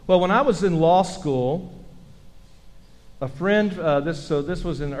Well, when I was in law school, a friend, this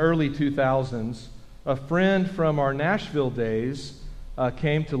was in early 2000s, a friend from our Nashville days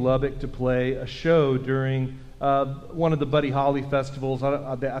came to Lubbock to play a show during one of the Buddy Holly festivals.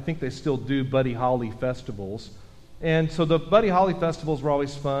 I think they still do Buddy Holly festivals. And so the Buddy Holly festivals were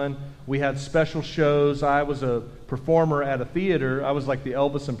always fun. We had special shows. I was a performer at a theater. I was like the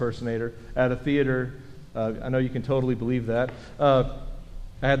Elvis impersonator at a theater. I know you can totally believe that.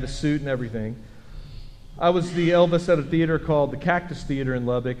 I had the suit and everything. I was the Elvis at a theater called the Cactus Theater in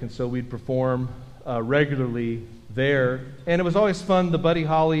Lubbock, and so we'd perform regularly there. And it was always fun. The Buddy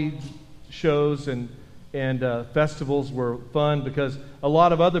Holly shows and festivals were fun because a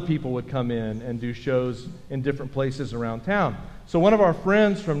lot of other people would come in and do shows in different places around town. So one of our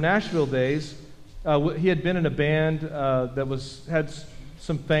friends from Nashville days, he had been in a band that had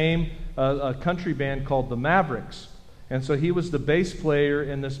some fame, a country band called the Mavericks. And so he was the bass player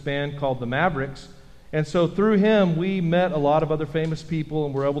in this band called the Mavericks. And so through him, we met a lot of other famous people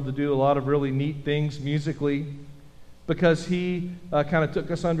and were able to do a lot of really neat things musically because he kind of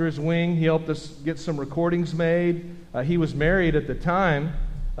took us under his wing. He helped us get some recordings made. He was married at the time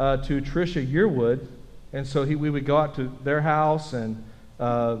to Trisha Yearwood. And so we would go out to their house and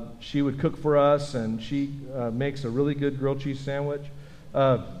she would cook for us, and she makes a really good grilled cheese sandwich.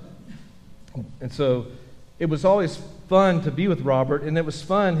 And so it was always fun to be with Robert, and it was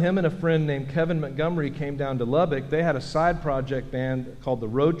fun. Him and a friend named Kevin Montgomery came down to Lubbock. They had a side project band called the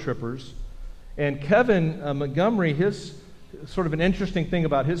Road Trippers. And Kevin Montgomery, his sort of an interesting thing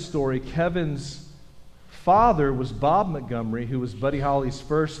about his story, Kevin's father was Bob Montgomery, who was Buddy Holly's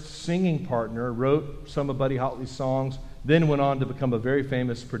first singing partner, wrote some of Buddy Holly's songs, then went on to become a very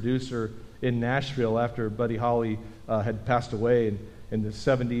famous producer in Nashville after Buddy Holly had passed away in the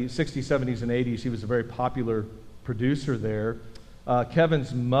 60s, 70s, and 80s. He was a very popular producer there.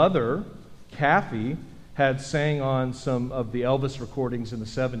 Kevin's mother, Kathy, had sang on some of the Elvis recordings in the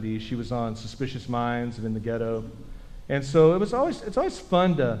 70s. She was on Suspicious Minds and In the Ghetto. And so it's always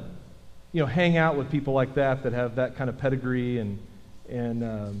fun to, hang out with people like that have that kind of pedigree. And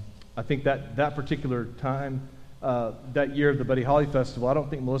I think that particular time, that year of the Buddy Holly Festival, I don't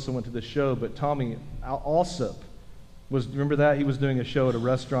think Melissa went to the show, but Tommy Alsop remember that? He was doing a show at a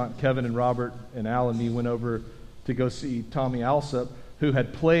restaurant. Kevin and Robert and Al and me went over to go see Tommy Alsop, who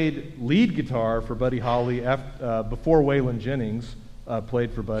had played lead guitar for Buddy Holly before Waylon Jennings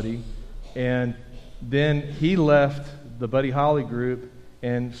played for Buddy. And then he left the Buddy Holly group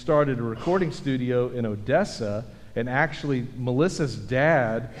and started a recording studio in Odessa. And actually, Melissa's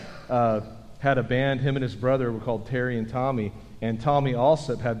dad had a band. Him and his brother were called Terry and Tommy. And Tommy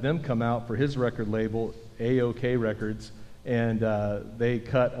Alsop had them come out for his record label, AOK Records, and they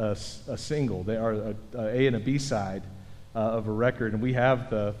cut a single. They are a A and a B side of a record, and we have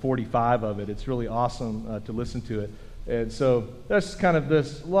the 45 of it. It's really awesome to listen to it. And so that's kind of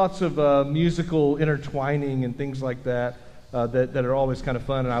this, lots of musical intertwining and things like that that are always kind of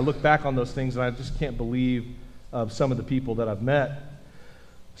fun. And I look back on those things, and I just can't believe some of the people that I've met.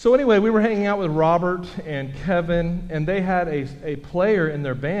 So anyway, we were hanging out with Robert and Kevin, and they had a player in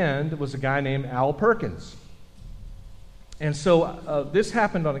their band. It was a guy named Al Perkins. And so this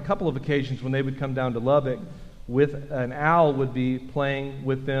happened on a couple of occasions when they would come down to Lubbock, and Al would be playing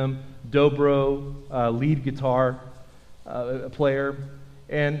with them, dobro, lead guitar player.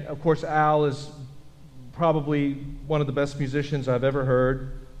 And of course, Al is probably one of the best musicians I've ever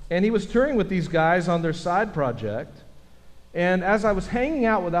heard. And he was touring with these guys on their side project. And as I was hanging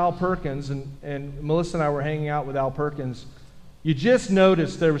out with Al Perkins, and Melissa and I were hanging out with Al Perkins, you just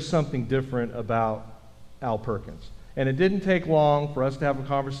noticed there was something different about Al Perkins. And it didn't take long for us to have a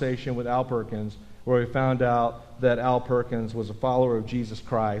conversation with Al Perkins where we found out that Al Perkins was a follower of Jesus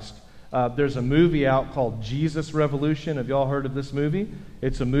Christ. There's a movie out called Jesus Revolution. Have y'all heard of this movie?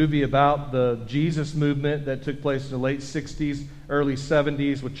 It's a movie about the Jesus movement that took place in the late 60s, early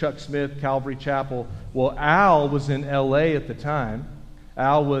 70s with Chuck Smith, Calvary Chapel. Well, Al was in L.A. at the time.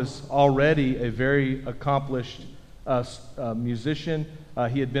 Al was already a very accomplished musician.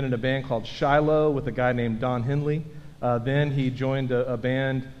 He had been in a band called Shiloh with a guy named Don Henley. Then he joined a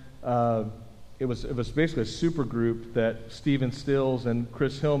band. It was basically a super group that Stephen Stills and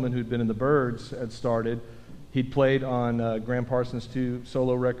Chris Hillman, who'd been in the Byrds, had started. He'd played on Graham Parsons' 2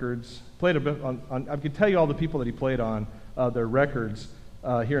 solo records. Played a bit on I could tell you all the people that he played on their records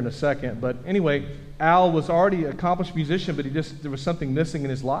here in a second. But anyway, Al was already an accomplished musician, but there was something missing in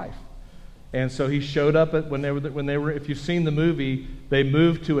his life. And so he showed up when they were. If you've seen the movie, they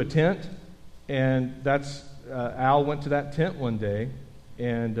moved to a tent, and that's Al went to that tent one day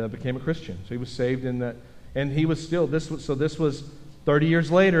and became a Christian. So he was saved in that, and he was still this was 30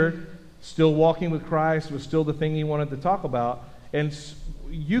 years later, still walking with Christ was still the thing he wanted to talk about. And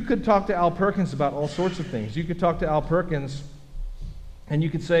you could talk to Al Perkins about all sorts of things. You could talk to Al Perkins and you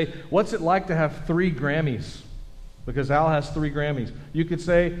could say, what's it like to have 3 Grammys? Because Al has 3 Grammys. You could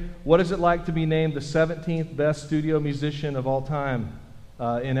say, what is it like to be named the 17th best studio musician of all time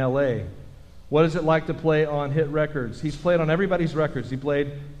in L.A.? What is it like to play on hit records? He's played on everybody's records. He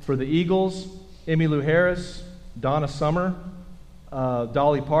played for the Eagles, Emmylou Harris, Donna Summer,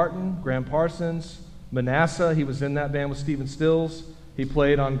 Dolly Parton, Graham Parsons, Manasseh. He was in that band with Stephen Stills. He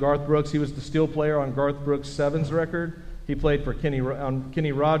played on Garth Brooks. He was the steel player on Garth Brooks' Sevens record. He played for Kenny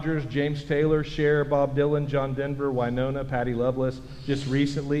Rogers, James Taylor, Cher, Bob Dylan, John Denver, Winona, Patti Loveless. Just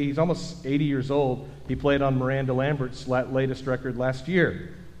recently, he's almost 80 years old. He played on Miranda Lambert's latest record last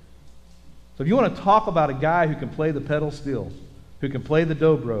year. So if you want to talk about a guy who can play the pedal steel, who can play the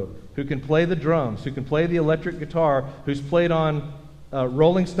dobro, who can play the drums, who can play the electric guitar, who's played on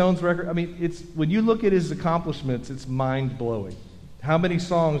Rolling Stones record, I mean, it's when you look at his accomplishments, it's mind-blowing. How many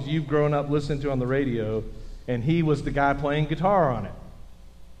songs you've grown up listening to on the radio, and he was the guy playing guitar on it.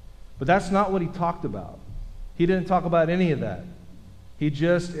 But that's not what he talked about. He didn't talk about any of that. He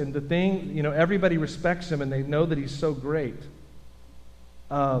just, and the thing, you know, everybody respects him and they know that he's so great.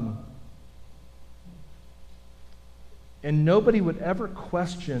 And nobody would ever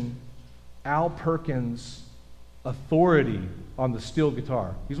question Al Perkins' authority on the steel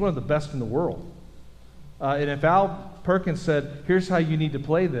guitar. He's one of the best in the world. And if Al Perkins said, here's how you need to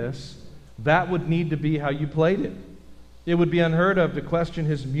play this, that would need to be how you played it. It would be unheard of to question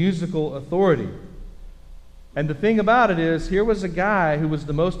his musical authority. And the thing about it is, here was a guy who was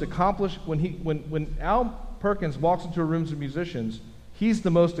the most accomplished. When Al Perkins walks into a room of musicians, he's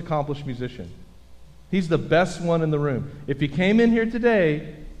the most accomplished musician. He's the best one in the room. If he came in here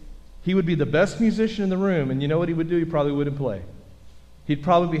today, he would be the best musician in the room, and you know what he would do? He probably wouldn't play. He'd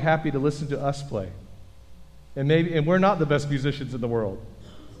probably be happy to listen to us play. And we're not the best musicians in the world.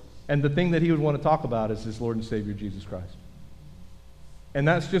 And the thing that he would want to talk about is his Lord and Savior, Jesus Christ. And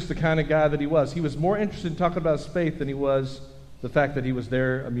that's just the kind of guy that he was. He was more interested in talking about his faith than he was the fact that he was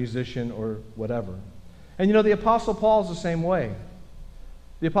there, a musician or whatever. And you know, the Apostle Paul is the same way.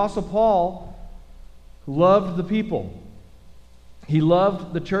 The Apostle Paul loved the people. He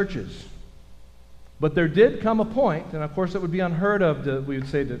loved the churches. But there did come a point, and of course it would be unheard of, we would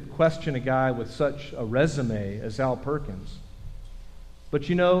say, to question a guy with such a resume as Al Perkins. But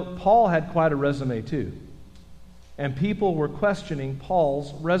you know, Paul had quite a resume too. And people were questioning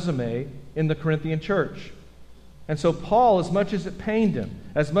Paul's resume in the Corinthian church. And so Paul, as much as it pained him,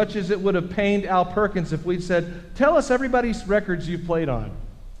 as much as it would have pained Al Perkins if we'd said, tell us everybody's records you've played on,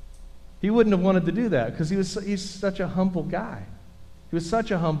 he wouldn't have wanted to do that because he's such a humble guy. He was such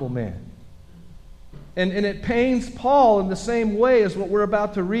a humble man. And it pains Paul in the same way as what we're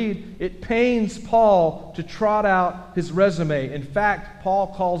about to read. It pains Paul to trot out his resume. In fact, Paul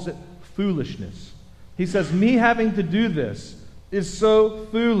calls it foolishness. He says, me having to do this is so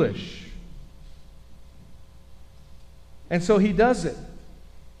foolish. And so he does it.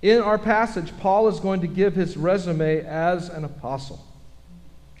 In our passage, Paul is going to give his resume as an apostle.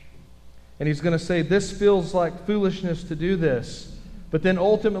 And he's going to say, this feels like foolishness to do this. But then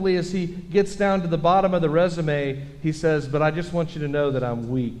ultimately, as he gets down to the bottom of the resume, he says, but I just want you to know that I'm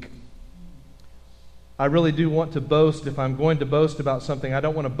weak. I really do want to boast. If I'm going to boast about something, I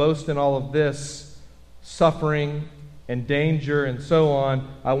don't want to boast in all of this suffering and danger and so on.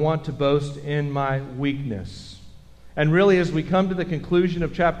 I want to boast in my weakness. And really, as we come to the conclusion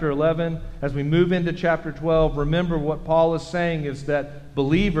of chapter 11, as we move into chapter 12, remember what Paul is saying is that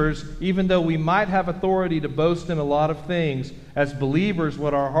believers, even though we might have authority to boast in a lot of things, as believers,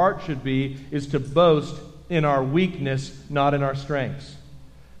 what our heart should be is to boast in our weakness, not in our strengths.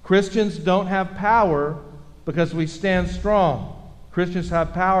 Christians don't have power because we stand strong. Christians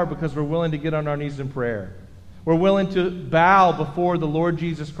have power because we're willing to get on our knees in prayer. We're willing to bow before the Lord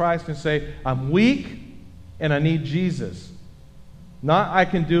Jesus Christ and say, I'm weak and I need Jesus. Not I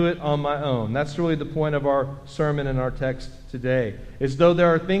can do it on my own. That's really the point of our sermon and our text today. As though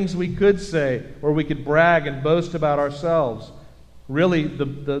there are things we could say or we could brag and boast about ourselves. Really,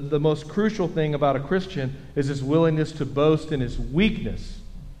 the most crucial thing about a Christian is his willingness to boast in his weakness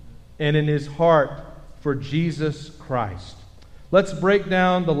and in his heart for Jesus Christ. Let's break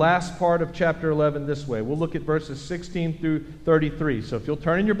down the last part of chapter 11 this way. We'll look at verses 16 through 33. So if you'll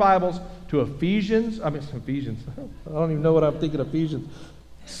turn in your Bibles to Ephesians. I don't even know what I'm thinking of Ephesians.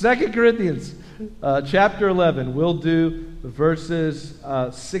 2 Corinthians chapter 11. We'll do verses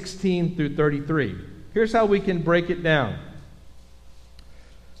 16 through 33. Here's how we can break it down.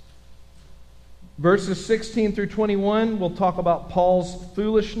 Verses 16 through 21, we'll talk about Paul's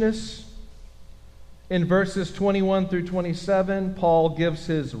foolishness. In verses 21 through 27, Paul gives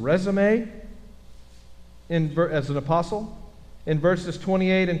his resume as an apostle. In verses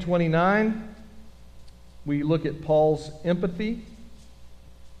 28 and 29, we look at Paul's empathy.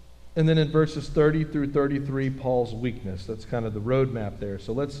 And then in verses 30 through 33, Paul's weakness. That's kind of the roadmap there.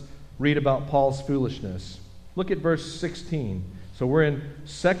 So let's read about Paul's foolishness. Look at verse 16. So we're in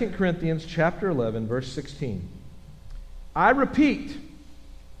 2 Corinthians chapter 11, verse 16. I repeat,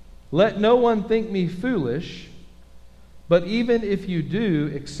 let no one think me foolish, but even if you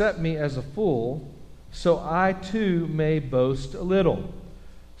do, accept me as a fool, so I too may boast a little.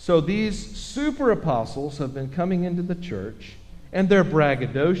 So these super apostles have been coming into the church, and they're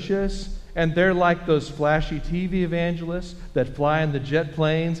braggadocious, and they're like those flashy TV evangelists that fly in the jet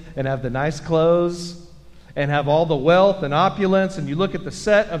planes and have the nice clothes and have all the wealth and opulence, and you look at the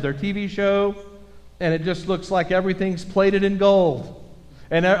set of their TV show, and it just looks like everything's plated in gold,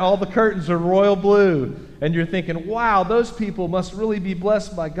 and all the curtains are royal blue, and you're thinking, wow, those people must really be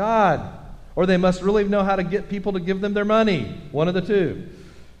blessed by God, or they must really know how to get people to give them their money, one of the two.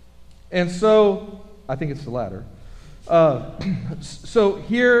 And so, I think it's the latter. So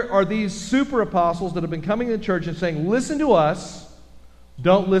here are these super apostles that have been coming to church and saying, listen to us,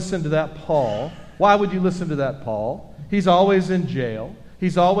 don't listen to that Paul. Why would you listen to that Paul? He's always in jail.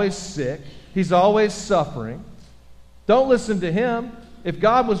 He's always sick. He's always suffering. Don't listen to him. If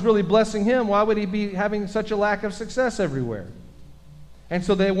God was really blessing him, why would he be having such a lack of success everywhere? And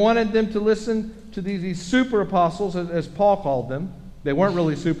so they wanted them to listen to these super apostles, as Paul called them. They weren't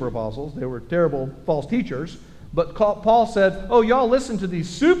really super apostles. They were terrible false teachers. But Paul said, oh, y'all listen to these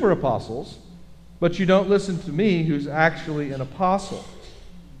super apostles, but you don't listen to me, who's actually an apostle.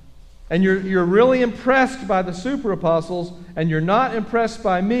 And you're really impressed by the super apostles, and you're not impressed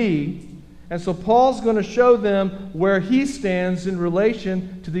by me. And so Paul's going to show them where he stands in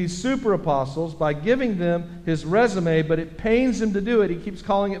relation to these super apostles by giving them his resume, but it pains him to do it. He keeps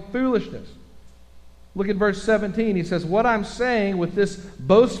calling it foolishness. Look at verse 17. He says, what I'm saying with this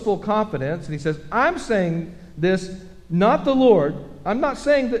boastful confidence, and he says, I'm saying this, not the Lord. I'm not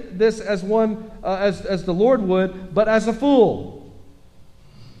saying this as one, as the Lord would, but as a fool.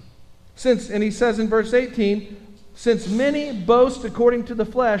 And he says in verse 18, since many boast according to the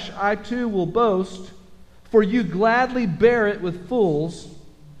flesh, I too will boast, for you gladly bear it with fools,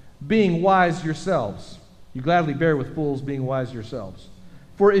 being wise yourselves. You gladly bear with fools, being wise yourselves.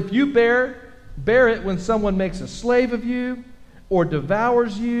 For if you bear it when someone makes a slave of you, or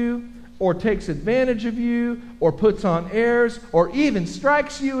devours you, or takes advantage of you, or puts on airs, or even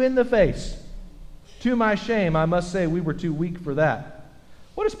strikes you in the face. To my shame, I must say we were too weak for that.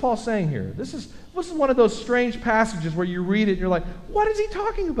 What is Paul saying here? This is one of those strange passages where you read it and you're like, what is he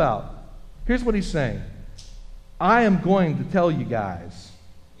talking about? Here's what he's saying. I am going to tell you guys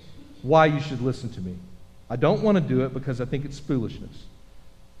why you should listen to me. I don't want to do it because I think it's foolishness.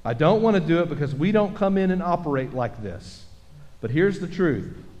 I don't want to do it because we don't come in and operate like this. But here's the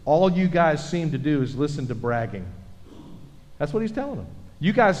truth. All you guys seem to do is listen to bragging. That's what he's telling them.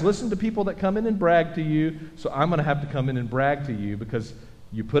 You guys listen to people that come in and brag to you, so I'm going to have to come in and brag to you because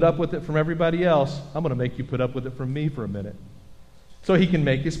you put up with it from everybody else. I'm going to make you put up with it from me for a minute. So he can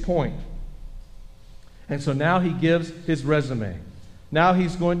make his point. And so now he gives his resume. Now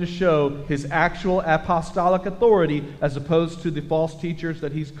he's going to show his actual apostolic authority as opposed to the false teachers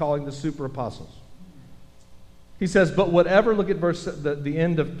that he's calling the super apostles. He says, but whatever, look at verse, the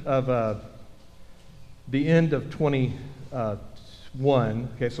end of 21.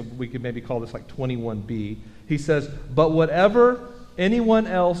 Okay, so we could maybe call this like 21b. He says, but whatever anyone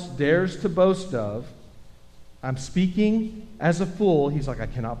else dares to boast of, I'm speaking as a fool. He's like, I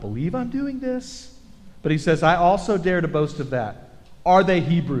cannot believe I'm doing this. But he says, I also dare to boast of that. Are they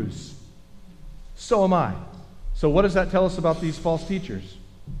Hebrews? So am I. So what does that tell us about these false teachers?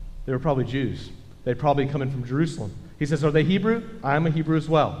 They were probably Jews. They'd probably come in from Jerusalem. He says, are they Hebrew? I am a Hebrew as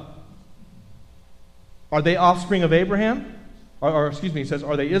well. Are they offspring of Abraham? He says,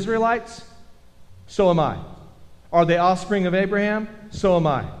 are they Israelites? So am I. Are they offspring of Abraham? So am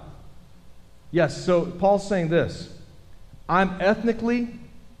I. Yes, so Paul's saying this. I'm ethnically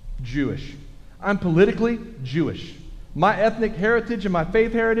Jewish. I'm politically Jewish. My ethnic heritage and my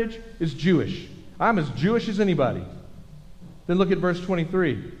faith heritage is Jewish. I'm as Jewish as anybody. Then look at verse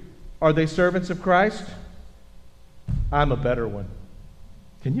 23. Are they servants of Christ? I'm a better one.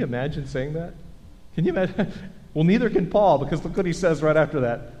 Can you imagine saying that? Can you imagine? Well, neither can Paul, because look what he says right after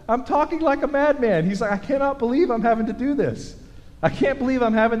that. I'm talking like a madman. He's like, I cannot believe I'm having to do this. I can't believe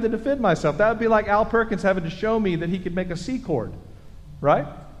I'm having to defend myself. That would be like Al Perkins having to show me that he could make a C chord, right?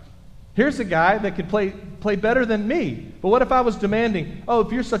 Here's a guy that could play better than me. But what if I was demanding, oh,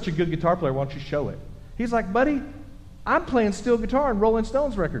 if you're such a good guitar player, why don't you show it? He's like, buddy, I'm playing steel guitar and Rolling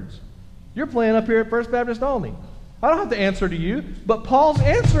Stones records. You're playing up here at First Baptist only. I don't have to answer to you, but Paul's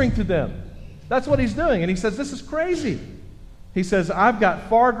answering to them. That's what he's doing. And he says, this is crazy. He says, I've got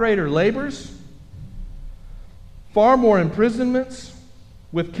far greater labors, far more imprisonments,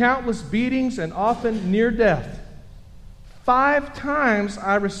 with countless beatings and often near death. 5 times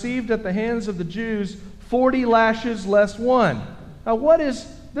I received at the hands of the Jews 40 lashes less one. Now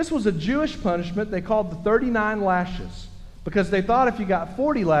this was a Jewish punishment they called the 39 lashes, because they thought if you got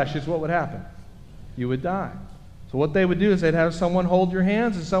 40 lashes, what would happen? You would die. So what they would do is they'd have someone hold your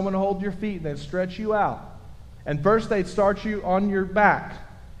hands and someone hold your feet, and they'd stretch you out. And first they'd start you on your back,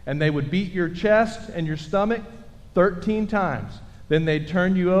 and they would beat your chest and your stomach 13 times. Then they'd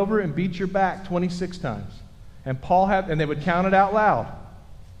turn you over and beat your back 26 times. And they would count it out loud.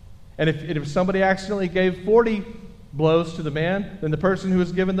 And if somebody accidentally gave 40 blows to the man, then the person who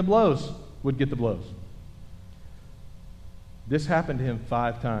was given the blows would get the blows. This happened to him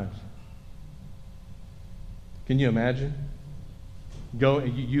 5 times. Can you imagine?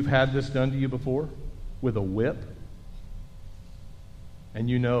 You've had this done to you before with a whip. And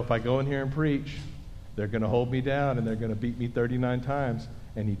you know, if I go in here and preach, they're going to hold me down and they're going to beat me 39 times.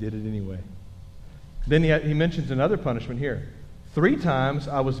 And he did it anyway. Then he mentions another punishment here. 3 times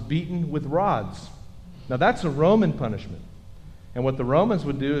I was beaten with rods. Now that's a Roman punishment. And what the Romans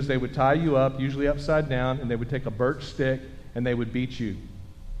would do is they would tie you up, usually upside down, and they would take a birch stick and they would beat you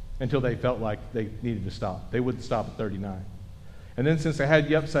until they felt like they needed to stop. They wouldn't stop at 39. And then since they had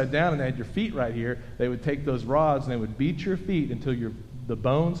you upside down and they had your feet right here, they would take those rods and they would beat your feet until the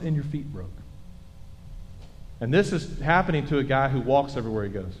bones in your feet broke. And this is happening to a guy who walks everywhere he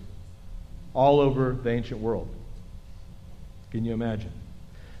goes, all over the ancient world. Can you imagine?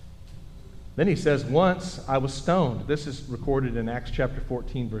 Then he says, once I was stoned. This is recorded in Acts chapter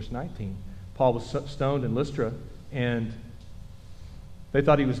 14, verse 19. Paul was stoned in Lystra, and they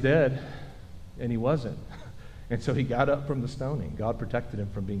thought he was dead, and he wasn't. And so he got up from the stoning. God protected him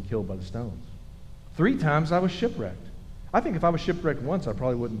from being killed by the stones. 3 times I was shipwrecked. I think if I was shipwrecked once, I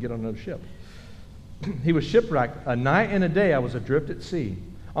probably wouldn't get on another ship. He was shipwrecked. A night and a day I was adrift at sea,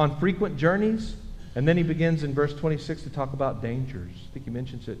 on frequent journeys. And then he begins in verse 26 to talk about dangers. I think he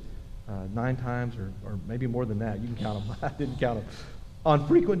mentions it 9 times or maybe more than that. You can count them. I didn't count them. On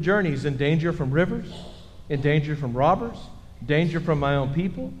frequent journeys, in danger from rivers, in danger from robbers, danger from my own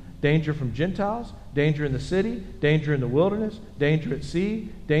people, danger from Gentiles, danger in the city, danger in the wilderness, danger at sea,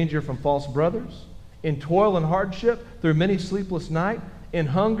 danger from false brothers, in toil and hardship, through many sleepless nights, in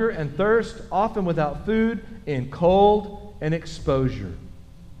hunger and thirst, often without food, in cold and exposure.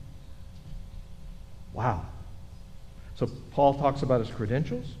 Wow. So Paul talks about his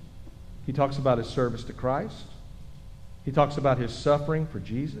credentials. He talks about his service to Christ. He talks about his suffering for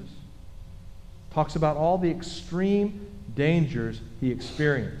Jesus. Talks about all the extreme dangers he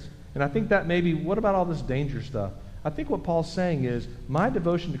experienced. And I think that maybe, what about all this danger stuff? I think what Paul's saying is, my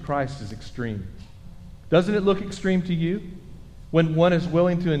devotion to Christ is extreme. Doesn't it look extreme to you when one is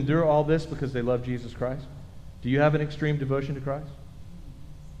willing to endure all this because they love Jesus Christ? Do you have an extreme devotion to Christ?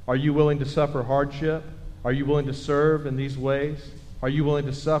 Are you willing to suffer hardship? Are you willing to serve in these ways? Are you willing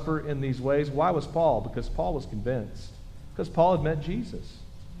to suffer in these ways? Why was Paul? Because Paul was convinced. Because Paul had met Jesus.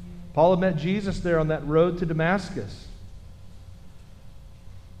 Paul had met Jesus there on that road to Damascus.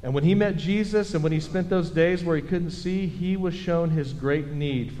 And when he met Jesus and when he spent those days where he couldn't see, he was shown his great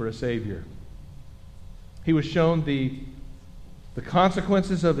need for a Savior. He was shown the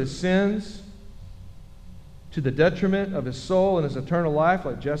consequences of his sins to the detriment of his soul and his eternal life,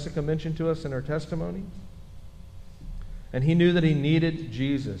 like Jessica mentioned to us in her testimony. And he knew that he needed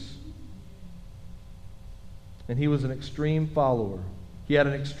Jesus. And he was an extreme follower. He had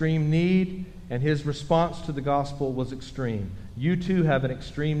an extreme need, and his response to the gospel was extreme. You too have an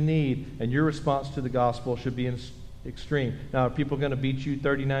extreme need, and your response to the gospel should be extreme. Now, are people going to beat you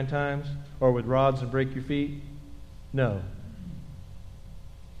 39 times or with rods and break your feet? No.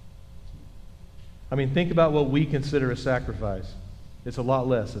 I mean, think about what we consider a sacrifice. It's a lot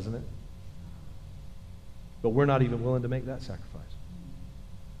less, isn't it? But we're not even willing to make that sacrifice.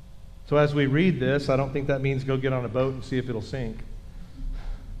 So as we read this, I don't think that means go get on a boat and see if it'll sink.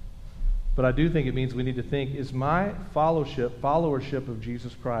 But I do think it means we need to think, is my followership of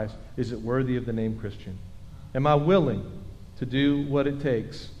Jesus Christ, is it worthy of the name Christian? Am I willing to do what it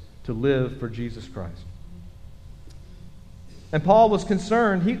takes to live for Jesus Christ? And Paul was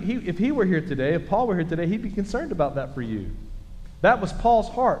concerned. If Paul were here today, he'd be concerned about that for you. That was Paul's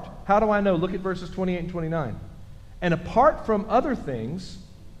heart. How do I know? Look at verses 28 and 29. And apart from other things,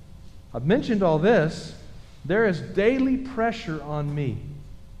 I've mentioned all this. There is daily pressure on me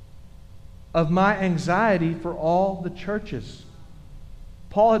of my anxiety for all the churches.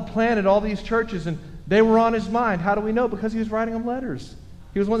 Paul had planted all these churches, and they were on his mind. How do we know? Because he was writing them letters.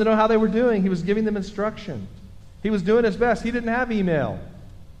 He was wanting to know how they were doing. He was giving them instruction. He was doing his best. He didn't have email.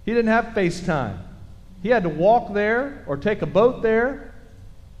 He didn't have FaceTime. He had to walk there or take a boat there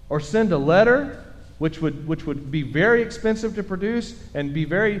or send a letter, which would be very expensive to produce and it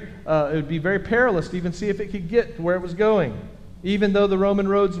would be very perilous to even see if it could get to where it was going, even though the Roman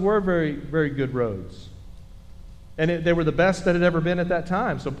roads were very, very good roads. And they were the best that had ever been at that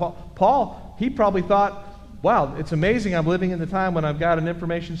time. So Paul, he probably thought, wow, it's amazing I'm living in the time when I've got an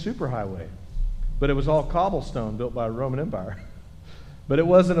information superhighway. But it was all cobblestone built by the Roman Empire. But it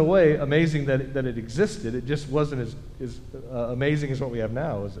wasn't a way amazing that it existed. It just wasn't as amazing as what we have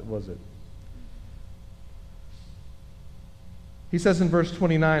now, was it? He says in verse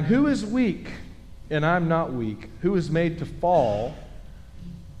 29, who is weak and I'm not weak? Who is made to fall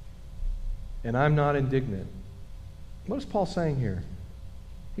and I'm not indignant? What is Paul saying here?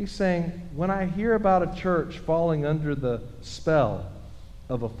 He's saying, when I hear about a church falling under the spell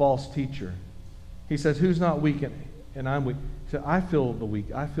of a false teacher, he says, who's not weak and I'm weak? He said, I feel the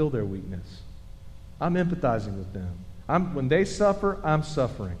weak. I feel their weakness. I'm empathizing with them. When they suffer, I'm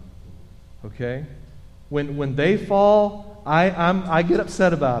suffering. Okay? When they fall, I get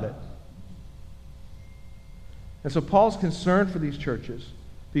upset about it. And so Paul's concerned for these churches,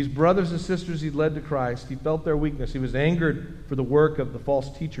 these brothers and sisters he led to Christ. He felt their weakness. He was angered for the work of the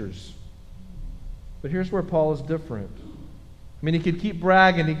false teachers. But here's where Paul is different. I mean, he could keep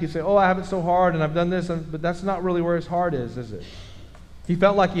bragging. He could say, oh, I have it so hard and I've done this. But that's not really where his heart is it? He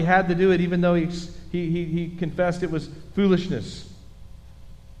felt like he had to do it even though he confessed it was foolishness.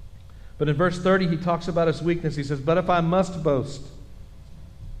 But in verse 30, he talks about his weakness. He says, but if I must boast,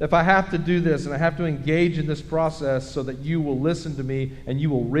 if I have to do this and I have to engage in this process so that you will listen to me and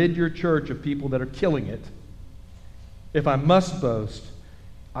you will rid your church of people that are killing it, if I must boast,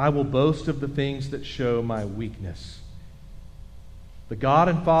 I will boast of the things that show my weakness. The God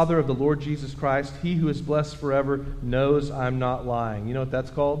and Father of the Lord Jesus Christ, he who is blessed forever, knows I'm not lying. You know what that's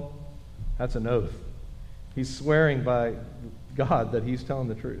called? That's an oath. He's swearing by God that he's telling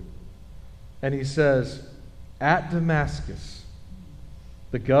the truth. And he says, at Damascus,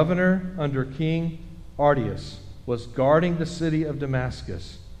 the governor under King Artius was guarding the city of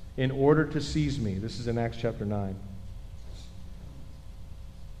Damascus in order to seize me. This is in Acts chapter 9.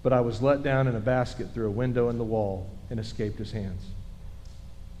 But I was let down in a basket through a window in the wall and escaped his hands.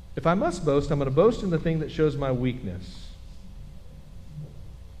 If I must boast, I'm going to boast in the thing that shows my weakness.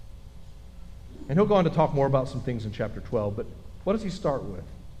 And he'll go on to talk more about some things in chapter 12, but what does he start with?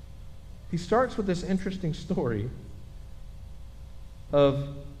 He starts with this interesting story of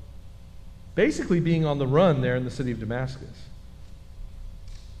basically being on the run there in the city of Damascus.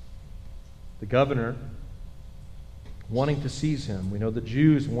 The governor wanting to seize him. We know the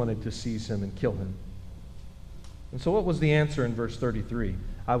Jews wanted to seize him and kill him. And so what was the answer in verse 33?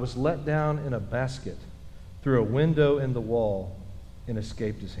 I was let down in a basket through a window in the wall and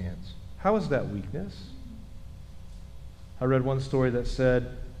escaped his hands. How is that weakness? I read one story that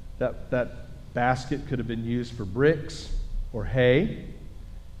said that basket could have been used for bricks or hay.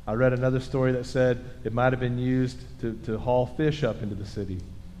 I read another story that said it might have been used to haul fish up into the city.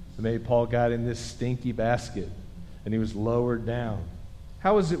 And maybe Paul got in this stinky basket and he was lowered down.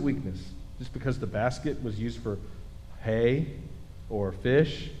 How is it weakness? Just because the basket was used for hay or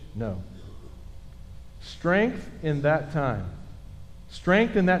fish? No. Strength in that time.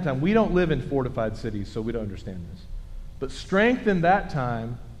 Strength in that time. We don't live in fortified cities, so we don't understand this. But strength in that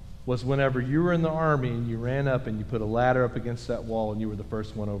time was whenever you were in the army and you ran up and you put a ladder up against that wall and you were the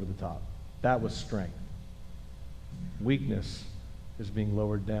first one over the top. That was strength. Weakness is being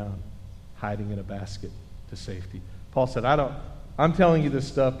lowered down, hiding in a basket to safety. Paul said, I'm telling you this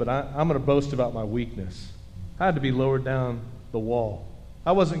stuff, but I'm going to boast about my weakness. I had to be lowered down the wall.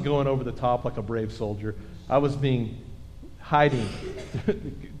 I wasn't going over the top like a brave soldier. I was hiding,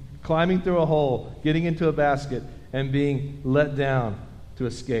 climbing through a hole, getting into a basket, and being let down to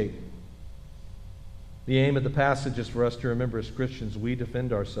escape. The aim of the passage is for us to remember as Christians, we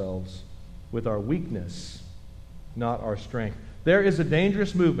defend ourselves with our weakness, not our strength. There is a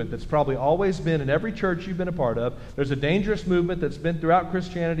dangerous movement that's probably always been in every church you've been a part of. There's a dangerous movement that's been throughout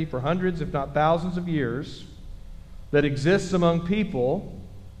Christianity for hundreds, if not thousands of years, that exists among people.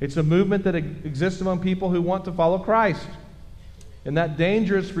 It's a movement that exists among people who want to follow Christ. And that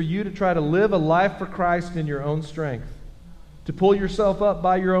danger is for you to try to live a life for Christ in your own strength, to pull yourself up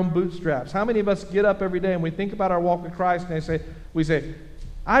by your own bootstraps. How many of us get up every day and we think about our walk with Christ and we say,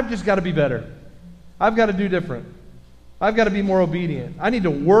 I've just got to be better. I've got to do different. I've got to be more obedient. I need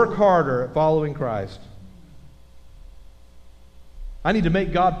to work harder at following Christ. I need to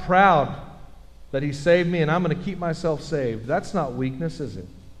make God proud that He saved me, and I'm going to keep myself saved. That's not weakness, is it?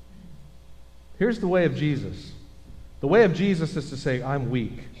 Here's the way of Jesus. The way of Jesus is to say, I'm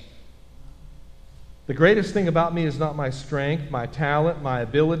weak. The greatest thing about me is not my strength, my talent, my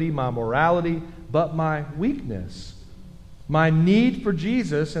ability, my morality, but my weakness. My need for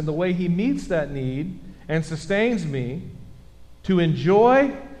Jesus and the way He meets that need and sustains me to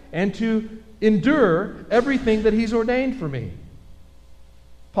enjoy and to endure everything that He's ordained for me.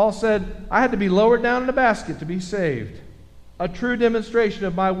 Paul said, I had to be lowered down in a basket to be saved. A true demonstration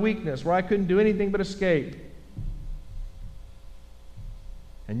of my weakness where I couldn't do anything but escape.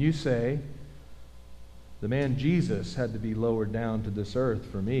 And you say, the man Jesus had to be lowered down to this earth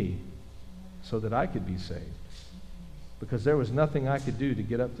for me so that I could be saved. Because there was nothing I could do to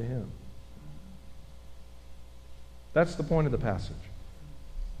get up to Him. That's the point of the passage.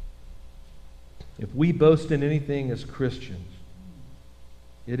 If we boast in anything as Christians,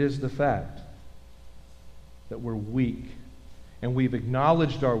 it is the fact that we're weak and we've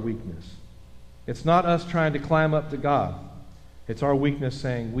acknowledged our weakness. It's not us trying to climb up to God. It's our weakness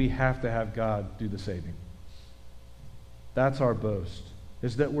saying we have to have God do the saving. That's our boast,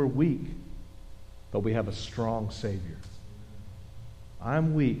 is that we're weak, but we have a strong Savior.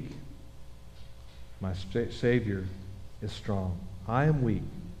 I'm weak. My Savior is strong. I am weak,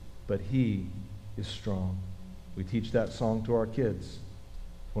 but He is strong. We teach that song to our kids.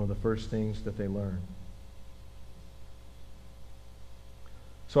 It's one of the first things that they learn.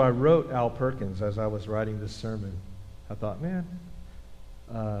 So I wrote Al Perkins as I was writing this sermon. I thought, man,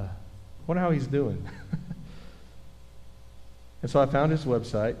 wonder how he's doing. And so I found his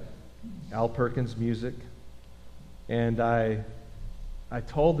website, Al Perkins Music, and I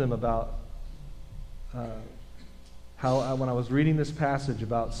told them about how when I was reading this passage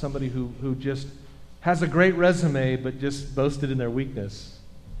about somebody who just has a great resume but just boasted in their weakness.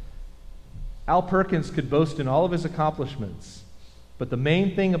 Al Perkins could boast in all of his accomplishments, but the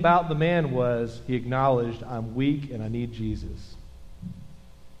main thing about the man was he acknowledged, I'm weak and I need Jesus.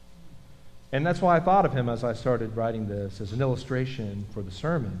 And that's why I thought of him as I started writing this as an illustration for the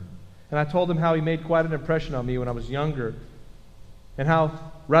sermon. And I told him how he made quite an impression on me when I was younger, and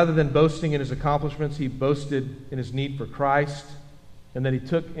how rather than boasting in his accomplishments, he boasted in his need for Christ, and that he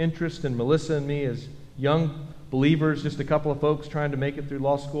took interest in Melissa and me as young believers, just a couple of folks trying to make it through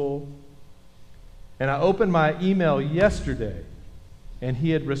law school. And I opened my email yesterday, and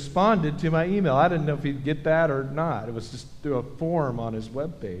he had responded to my email. I didn't know if he'd get that or not. It was just through a form on his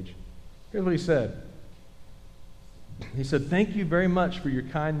webpage. Here's what he said. He said, thank you very much for your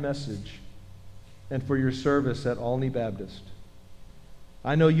kind message and for your service at Olney Baptist.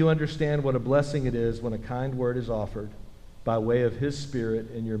 I know you understand what a blessing it is when a kind word is offered by way of His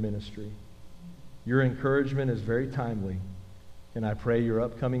Spirit in your ministry. Your encouragement is very timely, and I pray your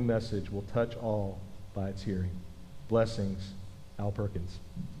upcoming message will touch all by its hearing. Blessings, Al Perkins.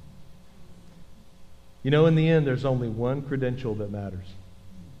 You know, in the end, there's only one credential that matters.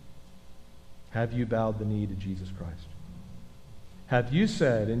 Have you bowed the knee to Jesus Christ? Have you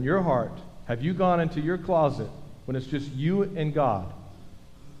said in your heart, have you gone into your closet when it's just you and God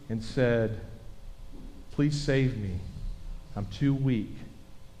and said, please save me. I'm too weak.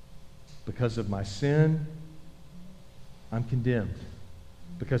 Because of my sin, I'm condemned.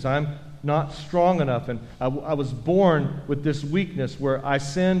 Because I'm not strong enough, and I was born with this weakness where I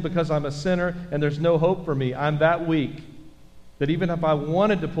sin because I'm a sinner and there's no hope for me. I'm that weak that even if I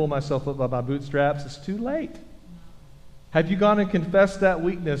wanted to pull myself up by my bootstraps, it's too late. Have you gone and confessed that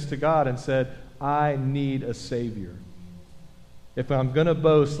weakness to God and said, I need a Savior? If I'm going to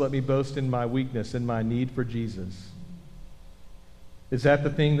boast, let me boast in my weakness and my need for Jesus. Is that the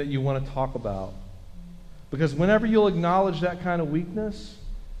thing that you want to talk about? Because whenever you'll acknowledge that kind of weakness,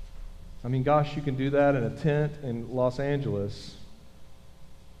 I mean, gosh, you can do that in a tent in Los Angeles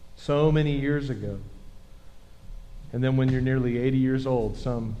so many years ago. And then when you're nearly 80 years old,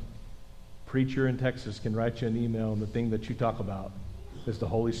 some preacher in Texas can write you an email, and the thing that you talk about is the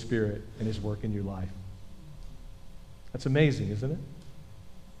Holy Spirit and His work in your life. That's amazing, isn't it?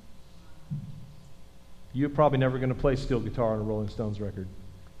 You're probably never going to play steel guitar on a Rolling Stones record.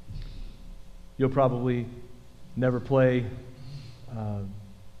 You'll probably never play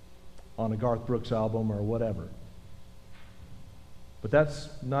on a Garth Brooks album or whatever. But that's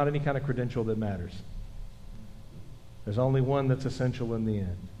not any kind of credential that matters. There's only one that's essential in the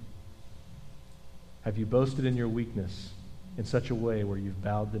end. Have you boasted in your weakness in such a way where you've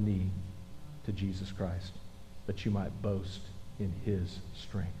bowed the knee to Jesus Christ, that you might boast in His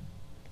strength.